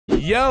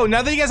Yo,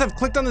 now that you guys have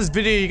clicked on this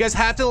video, you guys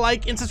have to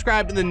like and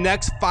subscribe in the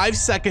next 5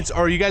 seconds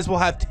or you guys will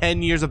have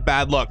 10 years of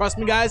bad luck. Trust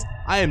me guys,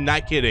 I am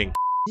not kidding.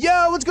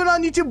 Yo, what's going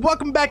on YouTube?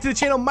 Welcome back to the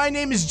channel. My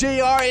name is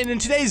JR, and in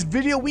today's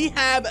video we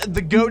have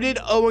the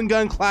goated Owen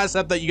gun class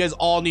up that you guys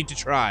all need to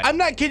try. I'm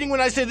not kidding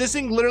when I say this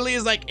thing literally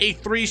is like a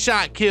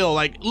 3-shot kill.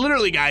 Like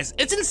literally guys,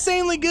 it's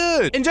insanely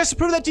good. And just to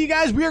prove that to you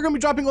guys, we are going to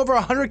be dropping over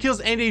 100 kills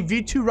and a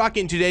V2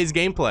 rocket in today's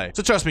gameplay.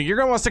 So trust me, you're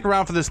going to want to stick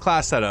around for this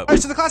class setup. All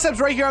right, so the class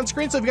setup's right here on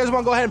screen. So if you guys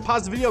want to go ahead and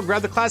pause the video,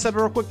 grab the class setup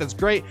real quick, that's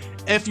great.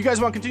 If you guys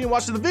want to continue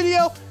watching the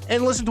video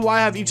and listen to why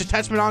I have each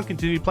attachment on,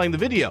 continue playing the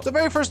video. So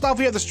very first off,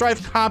 we have the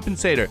Strife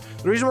compensator.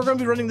 The reason we're going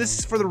to be running this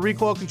is for the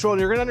recoil control, and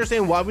you're going to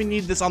understand why we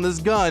need this on this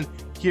gun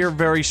here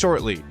very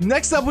shortly.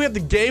 Next up, we have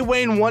the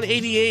Gawain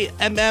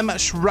 188mm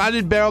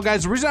shrouded barrel.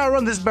 Guys, the reason I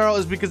run this barrel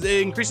is because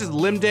it increases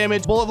limb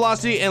damage, bullet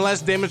velocity, and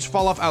less damage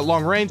fall off at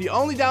long range. The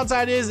only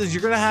downside is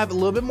you're going to have a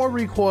little bit more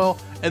recoil,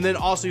 and then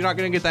also you're not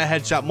going to get that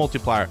headshot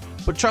multiplier.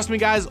 But trust me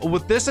guys,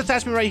 with this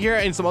attachment right here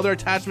and some other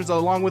attachments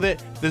along with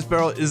it, this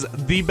barrel is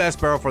the best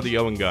barrel for the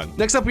Owen gun.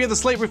 Next up, we have the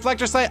slate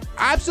reflector sight.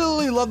 I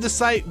absolutely love this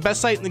sight, best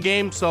sight in the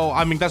game, so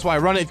I mean that's why I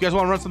run it. If you guys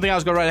want to run something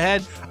else, go right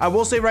ahead. I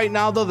will say right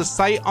now though, the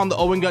sight on the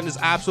Owen gun is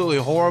absolutely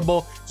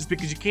horrible just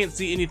because you can't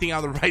see anything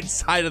on the right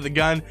side of the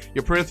gun.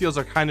 Your peripherals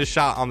are kind of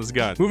shot on this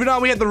gun. Moving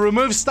on, we have the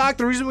remove stock.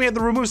 The reason we have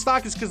the remove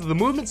stock is because of the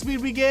movement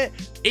speed we get,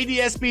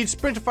 ADS speed,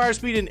 sprint to fire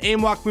speed, and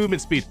aim walk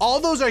movement speed. All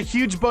those are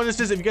huge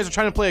bonuses if you guys are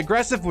trying to play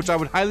aggressive, which I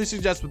would highly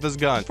suggest with this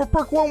gun. For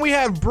perk 1, we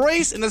have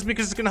brace, and that's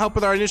because it's going to help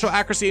with our initial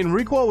accuracy and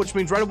recoil, which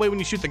means right away when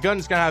you shoot the gun,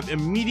 it's going to have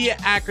immediate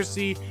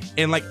accuracy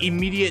and like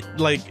immediate,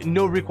 like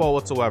no recoil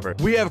whatsoever.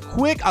 We have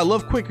quick. I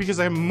love quick because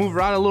I can move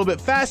around a little bit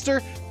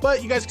faster,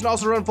 but you guys can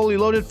also run fully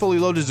loaded. Fully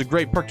loaded is a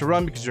great perk to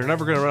run because you're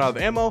never going to run out of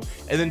ammo.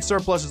 And then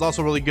surplus is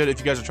also really good if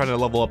you guys are trying to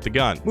level up the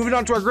gun. Moving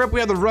on to our grip,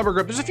 we have the rubber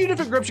grip. There's a few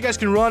different grips you guys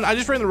can run. I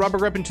just ran the rubber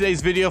grip in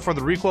today's video for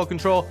the recoil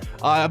control.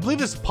 I believe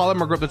this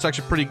polymer grip that's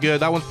actually pretty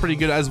good. That one's pretty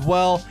good as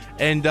well.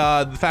 And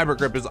the fabric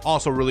grip is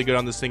also really good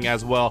on this thing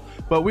as well.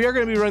 But we are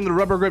going to be running the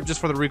rubber grip just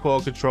for the recoil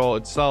control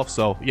itself.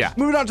 So yeah.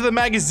 Moving on to the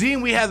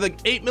magazine, we have the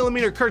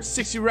 8mm Kurtz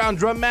 60 round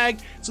drum mag.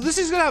 So this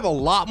is going to have a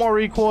lot more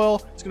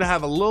recoil. It's going to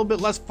have a little bit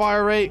less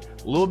fire rate,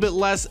 a little bit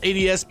less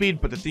ADS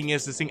speed. But the thing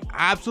is, this thing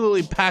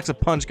absolutely packs a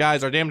punch,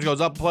 guys. Our damage goes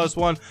up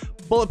 +1.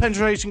 Bullet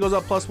penetration goes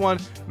up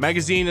 +1.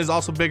 Magazine is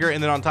also bigger.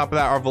 And then on top of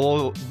that, our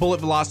bullet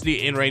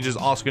velocity and range is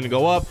also going to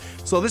go up.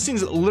 So this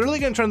thing's literally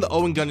going to turn the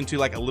Owen gun into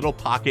like a little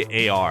pocket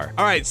AR.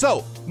 All right,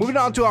 so moving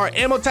on to our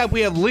ammo type,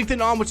 we have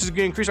lengthen on, which is going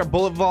to increase our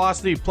bullet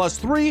velocity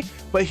 +3.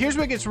 But here's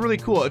where it gets really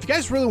cool. If you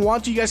guys really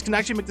want to, you guys can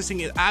actually make this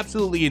thing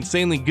absolutely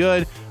insanely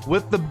good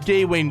with the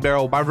Gawain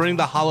barrel by running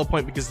the hollow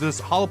point, because this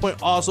hollow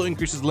point also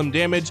increases limb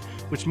damage,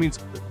 which means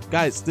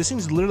guys, this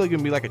thing's literally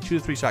gonna be like a 2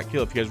 to 3 shot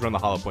kill if you guys run the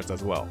hollow points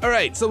as well. All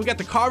right, so we got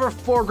the Carver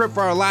foregrip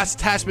for our last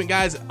attachment,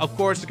 guys. Of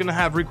course, it's gonna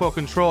have recoil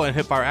control and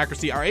hip fire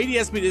accuracy. Our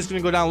ADS speed is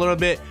gonna go down a little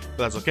bit,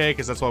 but that's okay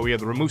because that's why we have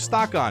the remove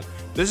stock on.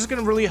 This is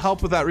gonna really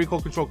help with that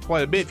recoil control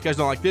quite a bit. If you guys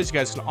don't like this, you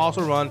guys can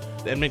also run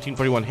the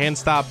M1941 hand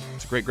stop.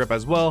 It's a great grip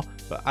as well,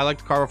 but I like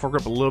the Carver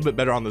foregrip a little bit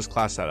better on this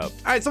class setup. All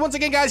right, so once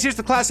again, guys, here's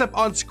the class setup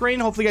on screen.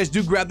 Hopefully, you guys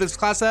do grab this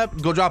class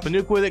setup. Go drop a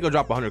nuke with it. Go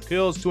drop 100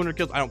 kills, 200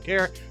 kills. I don't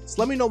care. Just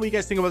let me know what you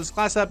guys think about this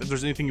class setup. If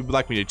there's anything you would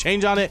like me to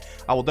change on it,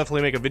 I will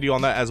definitely make a video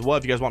on that as well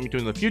if you guys want me to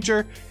in the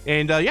future.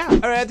 And yeah,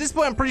 all right, at this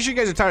point I'm pretty sure you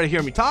guys are tired of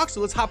hearing me talk,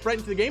 so let's hop right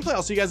into the gameplay.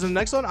 I'll see you guys in the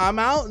next one. I'm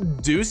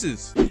out.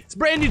 Deuces. It's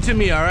brand new to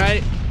me. All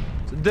right,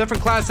 it's a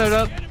different class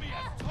setup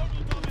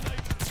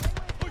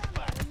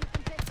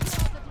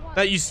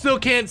that you still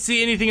can't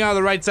see anything out of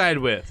the right side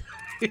with.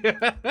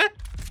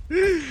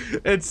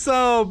 It's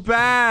so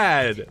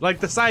bad. Like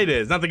the sight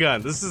is, not the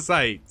gun. This is the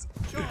sight.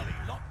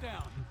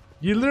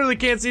 You literally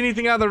can't see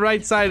anything on the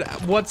right side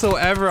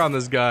whatsoever on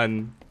this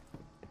gun.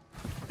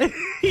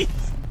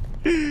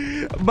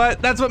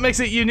 But that's what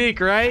makes it unique,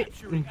 right?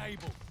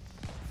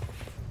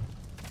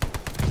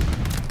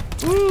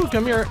 Ooh,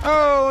 come here.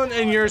 Oh,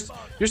 and you're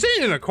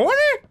sitting in a corner?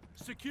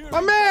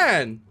 My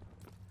man.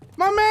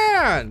 My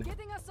man.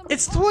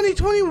 It's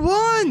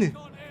 2021.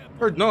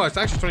 Or no, it's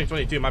actually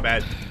 2022, my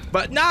bad.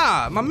 But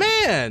nah, my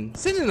man,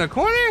 sitting in a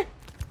corner?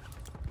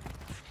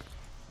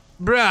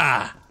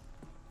 Bruh.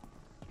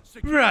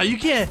 Bruh, you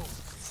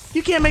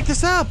can't make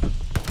this up.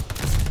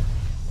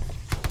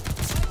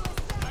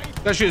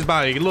 Gotta shoot his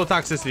body. A little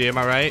toxicity, am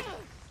I right?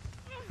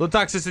 A little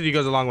toxicity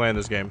goes a long way in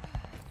this game.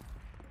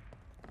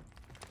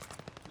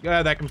 You gotta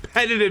have that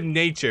competitive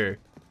nature.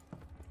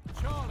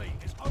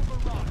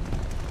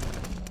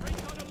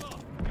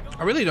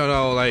 I really don't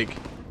know, like,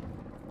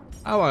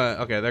 I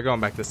wanna, okay, they're going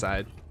back this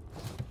side.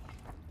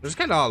 They're just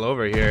kind of all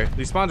over here.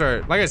 These spawns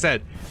are, like I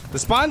said, the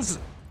spawns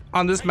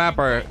on this map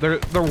are, they're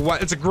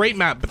it's a great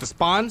map, but the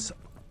spawns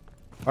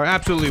are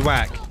absolutely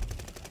whack.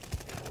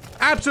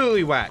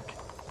 Absolutely whack.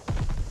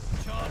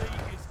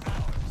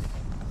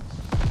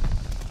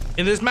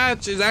 And this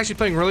match is actually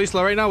playing really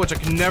slow right now, which I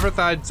can never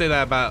thought I'd say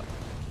that about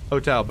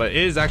Hotel, but it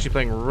is actually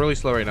playing really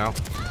slow right now.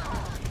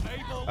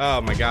 Oh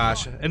my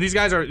gosh. And these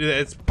guys are,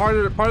 it's part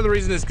of the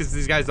reason is because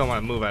these guys don't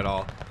want to move at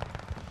all.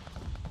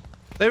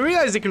 They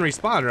realize they can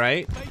respawn,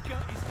 right?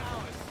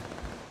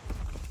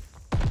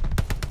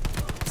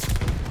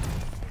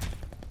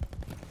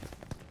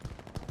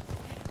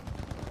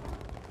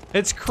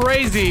 It's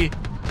crazy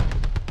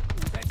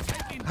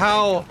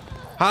how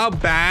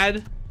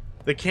bad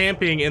the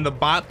camping in the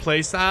bot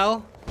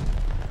playstyle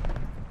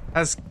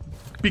has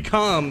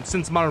become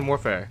since Modern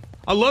Warfare.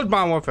 I loved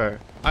Modern Warfare.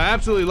 I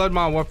absolutely loved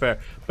Modern Warfare,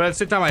 but at the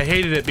same time I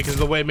hated it because of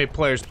the way it made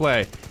players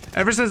play.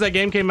 Ever since that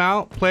game came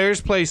out,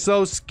 players play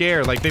so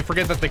scared, like they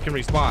forget that they can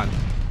respawn.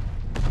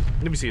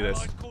 Let me see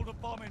this.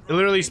 It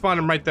literally spawned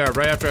him right there,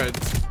 right after.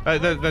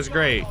 That's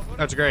great.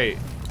 That's great.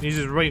 He's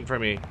just waiting for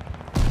me.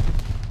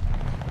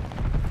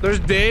 There's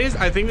days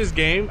I think this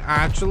game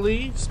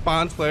actually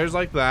spawns players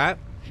like that,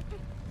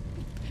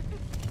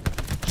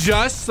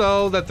 just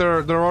so that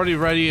they're already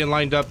ready and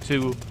lined up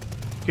to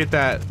get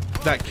that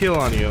kill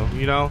on you.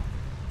 You know,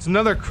 it's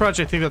another crutch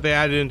I think that they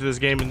added into this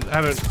game and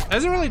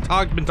hasn't really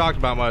been talked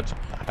about much.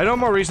 I know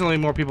more recently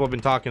more people have been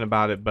talking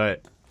about it,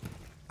 but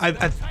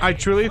I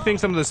truly think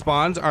some of the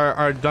spawns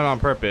are done on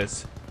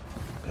purpose.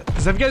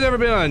 Because have you guys ever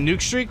been on a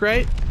nuke streak,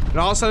 right? And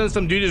all of a sudden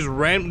some dude just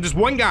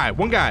one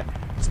guy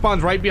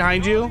spawns right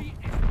behind you.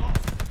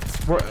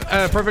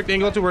 At a perfect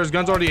angle to where his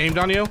gun's already aimed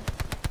on you.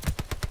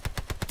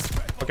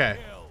 Okay,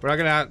 we're not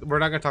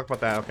gonna talk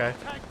about that. Okay.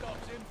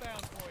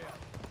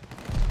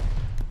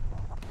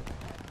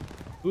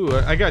 Ooh,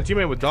 I got a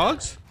teammate with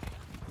dogs.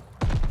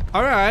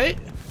 All right.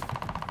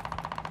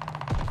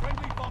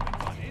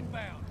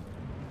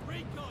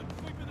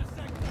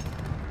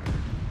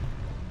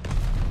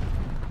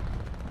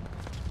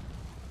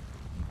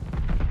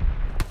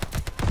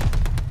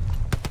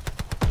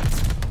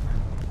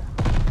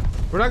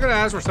 We're not gonna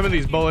ask where some of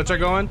these bullets are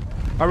going.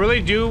 I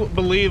really do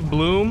believe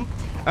Bloom.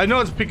 I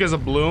know it's because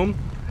of Bloom.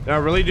 And I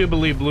really do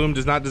believe Bloom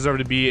does not deserve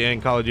to be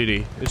in Call of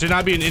Duty. It should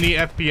not be in any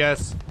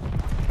FPS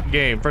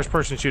game,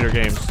 first-person shooter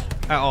games,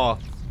 at all.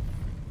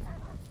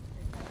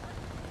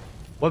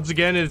 Once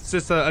again, it's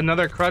just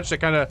another crutch that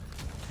kind of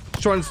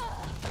shortens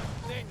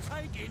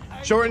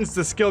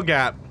the skill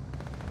gap.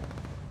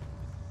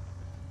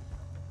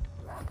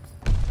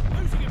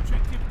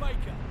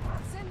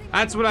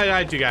 That's what I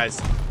died to,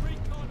 guys.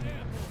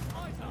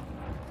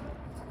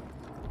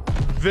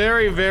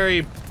 Very,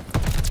 very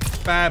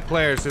bad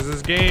players, because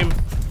this game,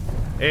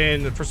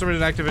 and for some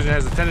reason Activision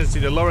has a tendency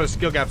to lower the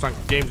skill gaps on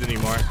games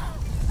anymore.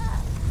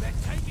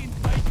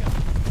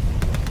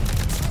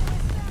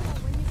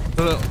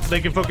 So that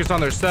they can focus on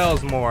their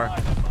selves more,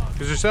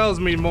 because their selves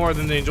mean more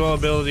than the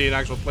enjoyability and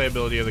actual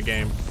playability of the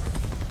game,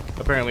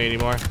 apparently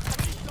anymore.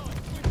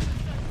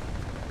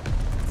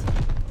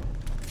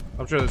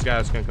 I'm sure this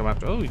guy's gonna come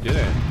after. Oh, he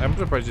didn't. I'm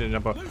surprised he didn't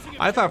jump up.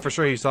 I thought for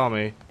sure he saw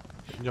me.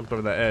 He jumped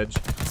over that edge.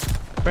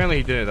 Apparently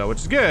he didn't though, which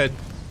is good.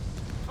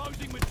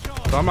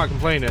 So I'm not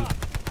complaining.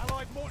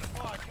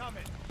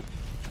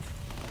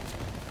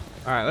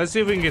 Alright, let's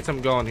see if we can get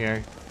something going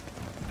here.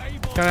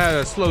 Kinda had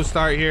a slow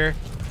start here.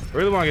 I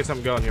really want to get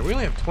something going here. We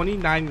only have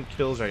 29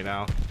 kills right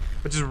now,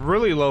 which is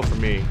really low for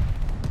me.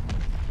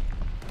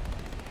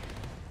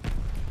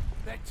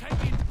 They're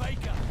taking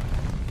Baker.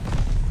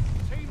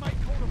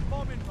 Teammate called a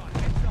bomb in front.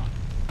 Heads up.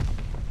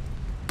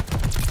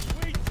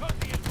 We took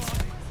the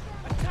advantage.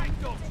 Attack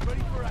dogs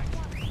ready for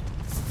action.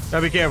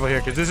 Gotta be careful here,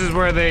 because this is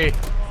where they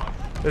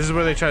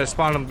try to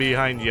spawn them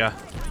behind you.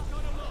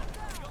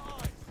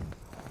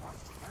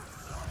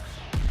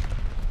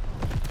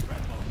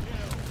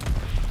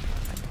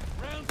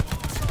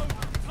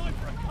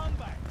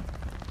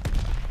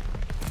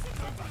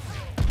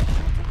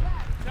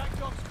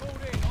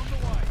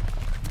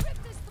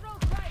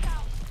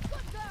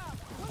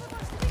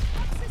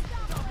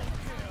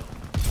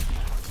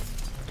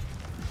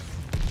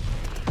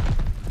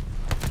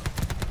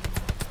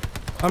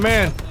 Oh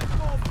man,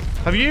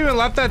 have you even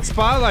left that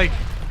spot? Like,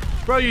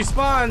 bro, you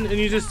spawn and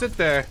you just sit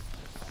there.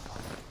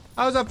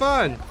 How was that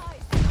fun?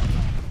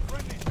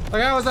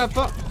 Like, how was that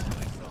fun?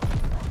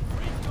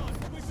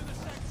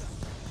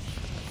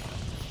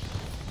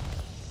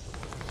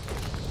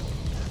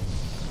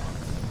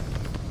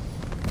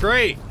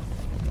 Great.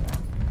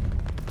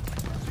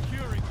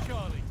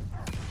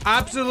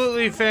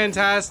 Absolutely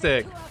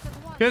fantastic.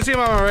 Couldn't see him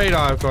on my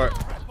radar, of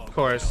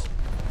course,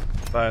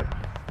 but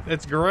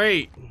it's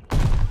great.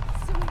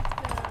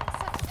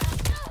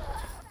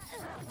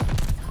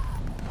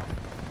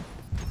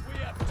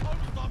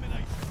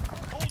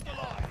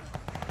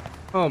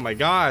 Oh my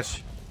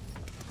gosh.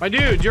 My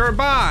dude, you're a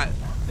bot.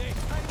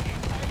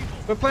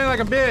 Quit playing like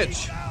a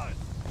bitch.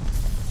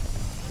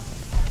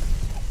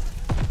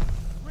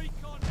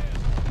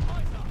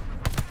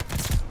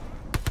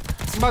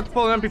 I'm about to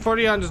pull an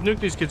MP40 out and just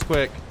nuke these kids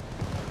quick.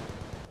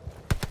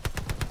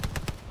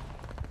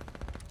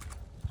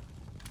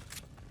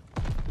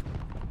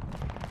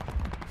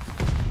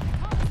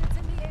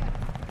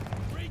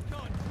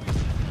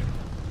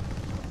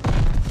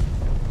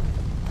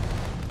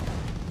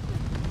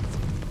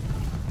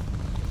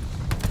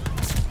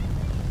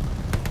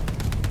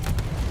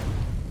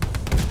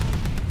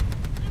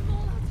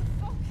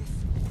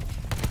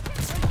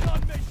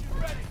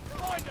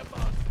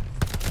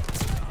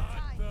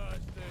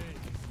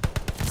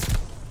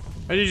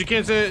 And you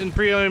can't sit and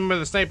pre-aim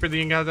with a sniper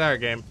the entire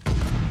game.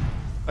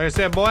 Like I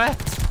said, boy.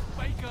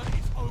 Baker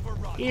is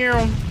overrun.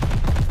 Yeah.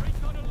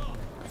 Recon aloft.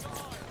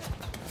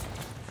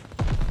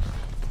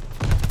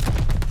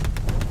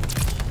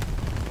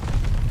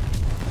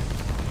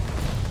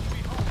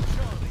 We hold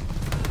Charlie.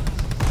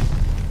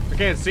 I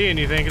can't see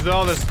anything because of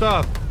all this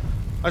stuff.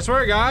 I swear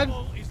to God,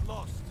 All is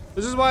lost.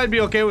 this is why I'd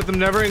be okay with them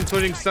never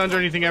including stuns or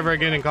anything ever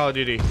again in Call of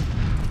Duty.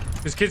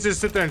 Because kids just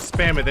sit there and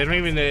spam it. They don't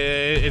even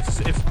they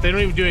don't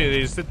even do anything.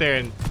 They just sit there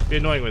and be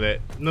annoying with it.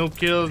 No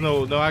kills,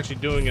 no actually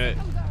doing it.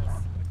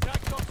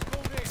 Attack dogs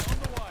called in on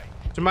the way.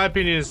 To my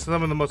opinion, it's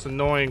some of the most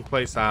annoying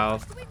play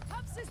styles.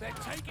 They're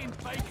taking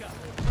Baker.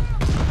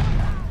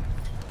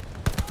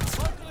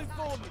 Local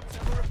informants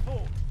have a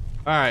report.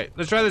 All right,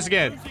 let's try this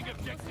again. Losing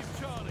objective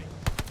Charlie.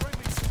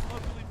 Friendly some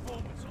local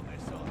informants on their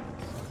side.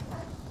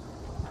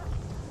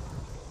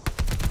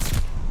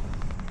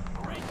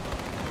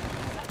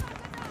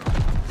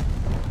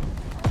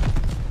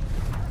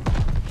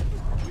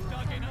 We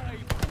dug in at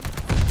Able.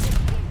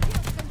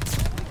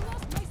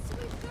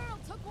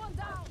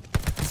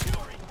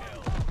 Fury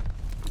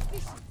kill.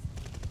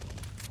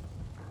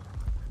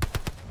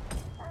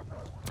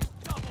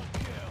 Double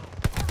kill.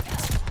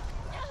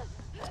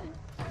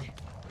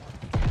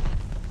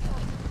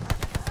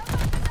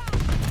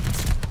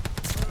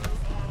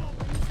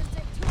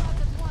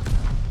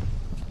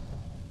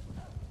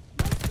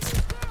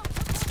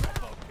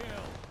 Triple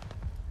kill.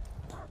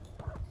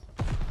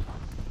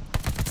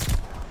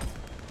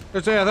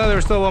 Let's say I thought there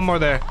was still one more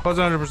there.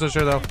 Wasn't 100%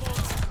 sure though. All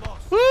is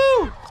lost.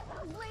 Woo!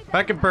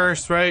 Back in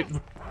burst, right?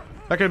 That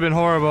could have been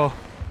horrible.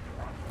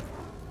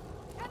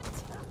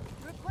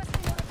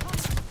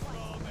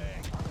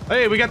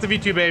 Hey, we got the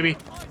V2, baby.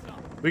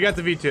 We got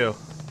the V2.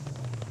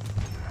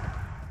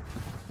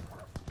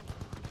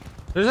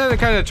 Just had to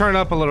kind of turn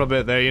up a little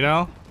bit there, you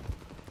know?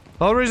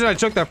 The whole reason I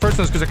took that first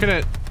one is because I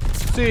couldn't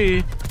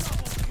see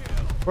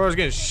where I was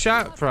getting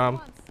shot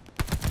from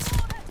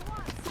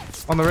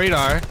on the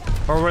radar.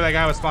 Or where that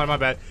guy was spawning, my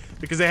bad.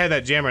 Because they had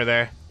that jammer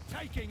there.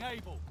 Taking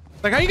Able.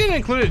 Like, how you gonna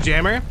include a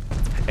jammer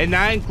and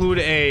not include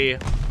a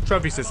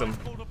trophy system?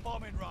 Called a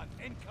bombing run.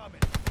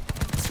 Incoming.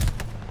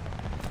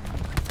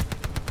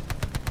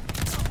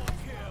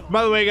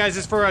 By the way, guys,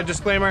 just for a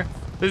disclaimer,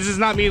 this is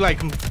not me like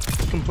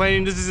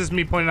complaining. This is just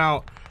me pointing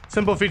out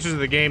simple features of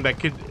the game that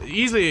could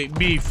easily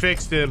be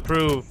fixed to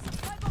improve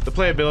the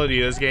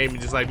playability of this game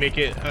and just like make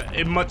it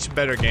a much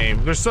better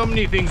game. There's so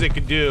many things they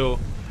could do,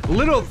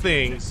 little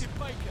things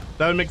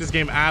that would make this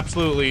game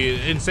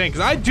absolutely insane.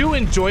 Because I do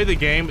enjoy the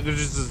game. There's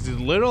just these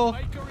little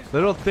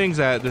things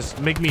that just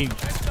make me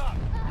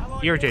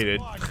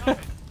irritated.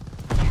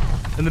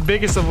 And the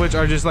biggest of which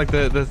are just like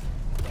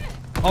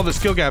all the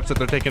skill gaps that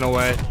they're taking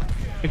away,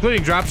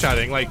 including drop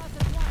shotting. Like,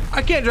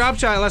 I can't drop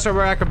shot unless I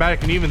wear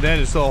acrobatic, and even then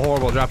it's still a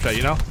horrible drop shot,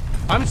 you know?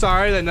 I'm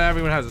sorry that not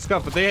everyone has a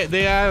SCUF, but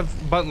they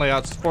have button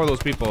layouts for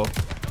those people,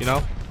 you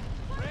know?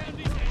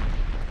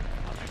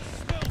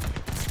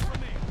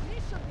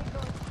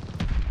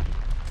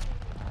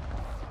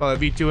 Call that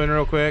V2 in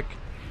real quick.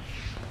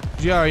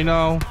 You already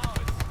know,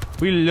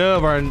 we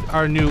love our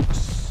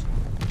nukes.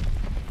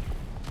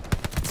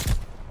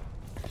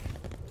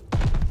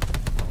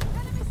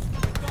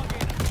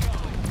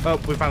 Oh,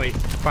 we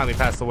finally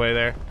passed the way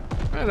there.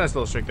 And that's a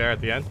little streak there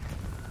at the end.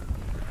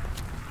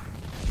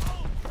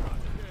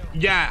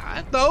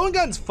 Yeah, the Owen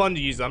gun's fun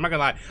to use though, I'm not gonna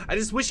lie. I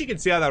just wish you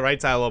could see out that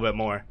right side a little bit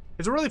more.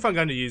 It's a really fun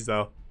gun to use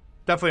though.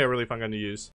 Definitely a really fun gun to use.